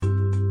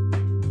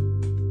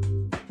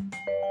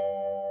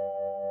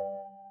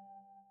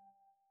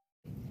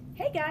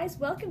Hey guys,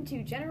 welcome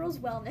to General's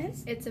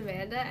Wellness. It's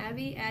Amanda,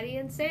 Abby, Addie,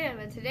 and Sam,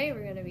 and today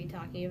we're going to be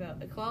talking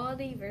about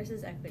equality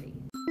versus equity.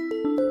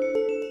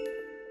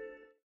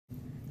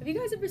 Have you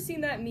guys ever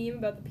seen that meme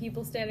about the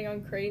people standing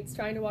on crates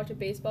trying to watch a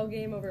baseball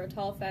game over a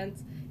tall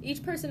fence?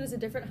 Each person is a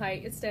different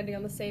height, it's standing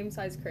on the same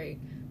size crate.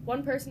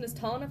 One person is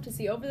tall enough to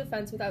see over the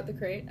fence without the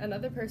crate,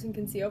 another person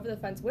can see over the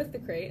fence with the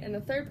crate, and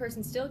a third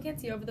person still can't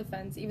see over the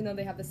fence even though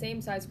they have the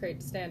same size crate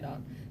to stand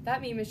on.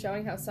 That meme is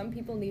showing how some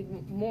people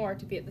need more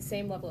to be at the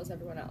same level as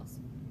everyone else.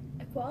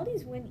 Equality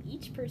is when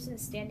each person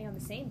is standing on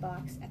the same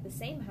box at the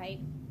same height,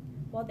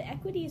 while the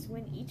equity is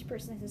when each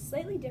person has a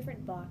slightly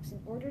different box in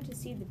order to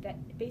see the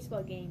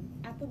baseball game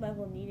at the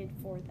level needed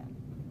for them.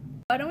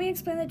 Why don't we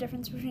explain the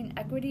difference between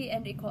equity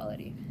and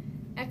equality?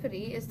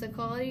 Equity is the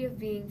quality of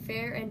being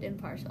fair and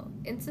impartial.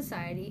 In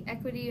society,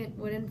 equity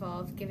would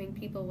involve giving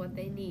people what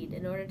they need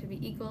in order to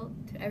be equal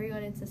to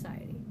everyone in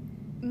society.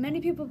 Many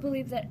people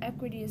believe that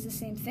equity is the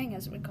same thing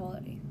as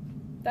equality.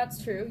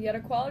 That's true, yet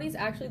equality is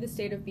actually the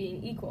state of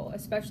being equal,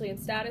 especially in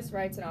status,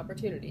 rights, and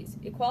opportunities.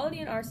 Equality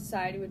in our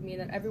society would mean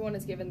that everyone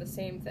is given the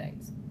same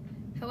things.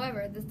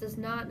 However, this does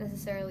not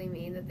necessarily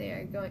mean that they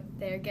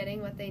are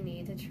getting what they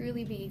need to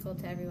truly be equal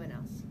to everyone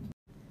else.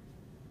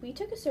 We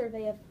took a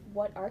survey of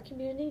what our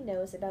community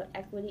knows about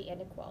equity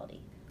and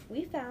equality.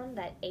 We found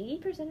that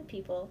 80% of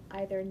people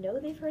either know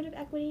they've heard of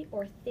equity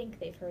or think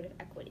they've heard of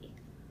equity.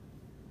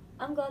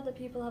 I'm glad that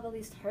people have at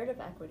least heard of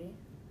equity.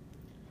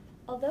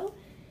 Although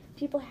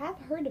people have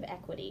heard of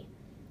equity,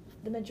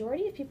 the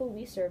majority of people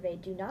we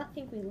surveyed do not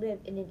think we live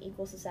in an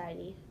equal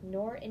society,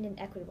 nor in an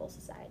equitable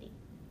society.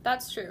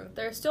 That's true.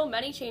 There are still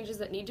many changes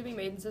that need to be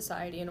made in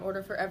society in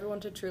order for everyone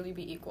to truly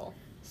be equal.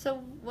 So,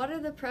 what are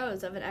the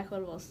pros of an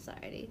equitable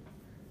society?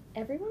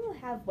 Everyone will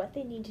have what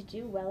they need to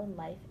do well in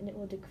life, and it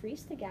will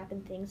decrease the gap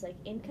in things like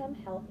income,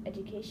 health,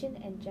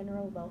 education, and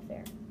general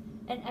welfare.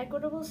 An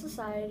equitable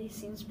society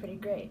seems pretty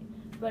great,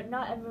 but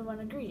not everyone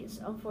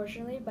agrees.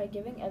 Unfortunately, by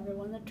giving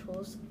everyone the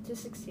tools to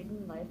succeed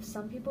in life,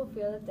 some people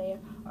feel that they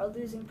are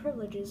losing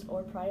privileges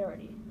or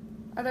priority.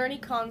 Are there any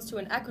cons to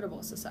an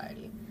equitable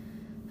society?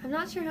 I'm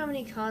not sure how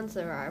many cons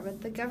there are, but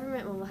the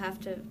government will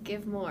have to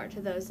give more to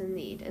those in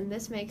need, and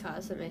this may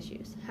cause some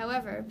issues.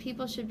 However,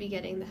 people should be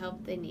getting the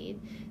help they need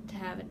to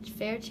have a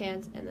fair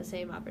chance and the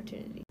same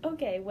opportunity.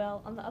 Okay,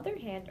 well, on the other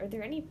hand, are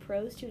there any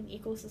pros to an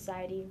equal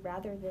society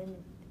rather than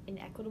an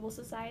equitable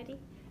society?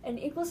 An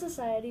equal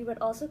society would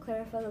also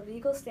clarify the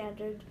legal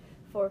standard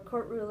for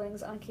court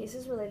rulings on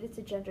cases related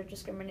to gender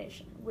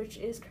discrimination, which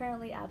is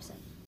currently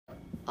absent.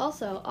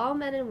 Also, all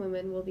men and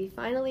women will be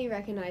finally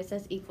recognized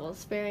as equals,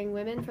 sparing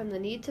women from the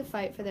need to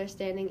fight for their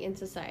standing in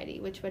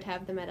society, which would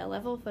have them at a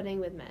level footing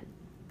with men.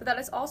 But that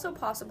is also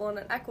possible in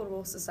an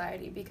equitable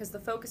society because the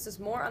focus is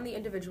more on the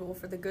individual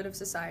for the good of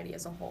society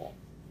as a whole.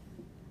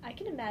 I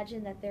can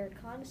imagine that there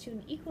are cons to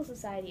an equal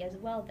society as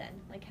well then,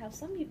 like how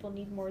some people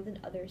need more than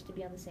others to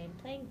be on the same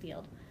playing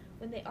field.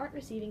 When they aren't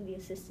receiving the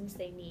assistance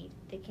they need,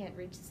 they can't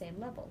reach the same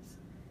levels.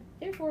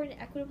 Therefore, an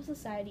equitable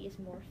society is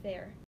more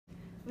fair.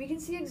 We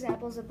can see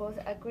examples of both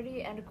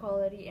equity and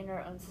equality in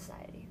our own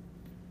society.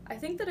 I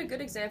think that a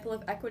good example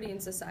of equity in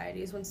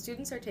society is when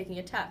students are taking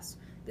a test.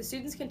 The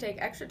students can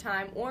take extra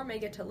time or may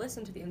get to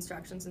listen to the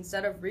instructions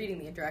instead of reading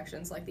the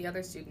directions like the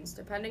other students,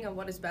 depending on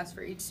what is best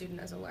for each student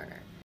as a learner.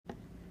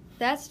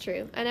 That's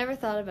true. I never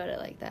thought about it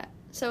like that.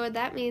 So would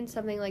that mean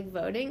something like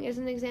voting is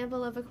an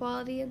example of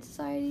equality in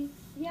society?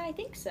 Yeah, I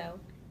think so.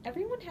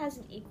 Everyone has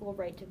an equal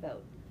right to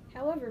vote.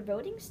 However,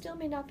 voting still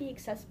may not be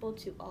accessible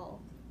to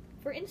all.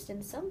 For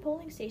instance, some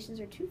polling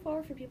stations are too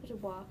far for people to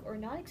walk or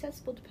not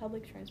accessible to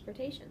public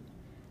transportation.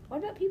 What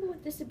about people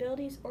with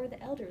disabilities or the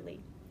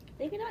elderly? If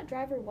they cannot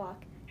drive or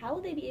walk, how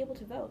will they be able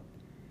to vote?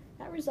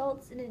 That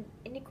results in an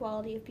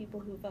inequality of people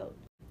who vote.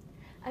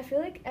 I feel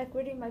like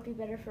equity might be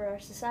better for our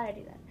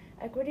society then.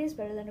 Equity is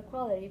better than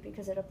equality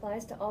because it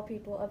applies to all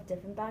people of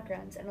different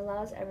backgrounds and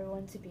allows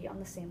everyone to be on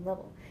the same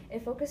level.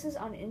 It focuses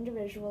on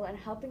individual and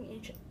helping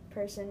each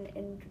person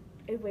in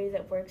a way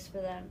that works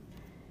for them.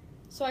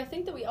 So I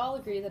think that we all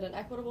agree that an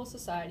equitable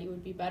society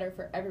would be better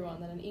for everyone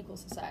than an equal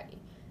society.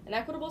 An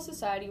equitable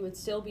society would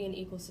still be an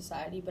equal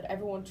society, but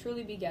everyone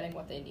truly be getting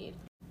what they need.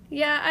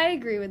 Yeah, I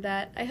agree with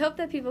that. I hope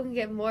that people can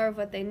get more of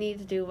what they need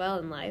to do well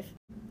in life.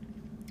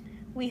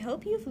 We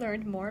hope you've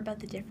learned more about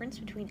the difference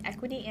between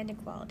equity and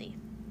equality.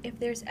 If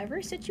there's ever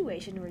a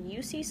situation where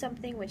you see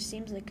something which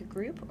seems like a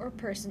group or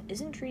person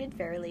isn't treated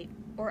fairly,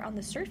 or on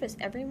the surface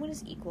everyone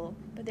is equal,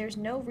 but there's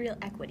no real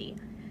equity,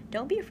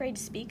 don't be afraid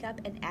to speak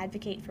up and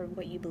advocate for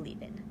what you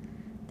believe in.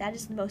 That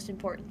is the most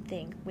important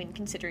thing when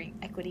considering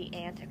equity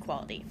and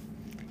equality.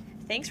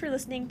 Thanks for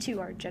listening to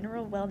our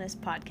General Wellness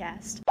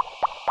Podcast.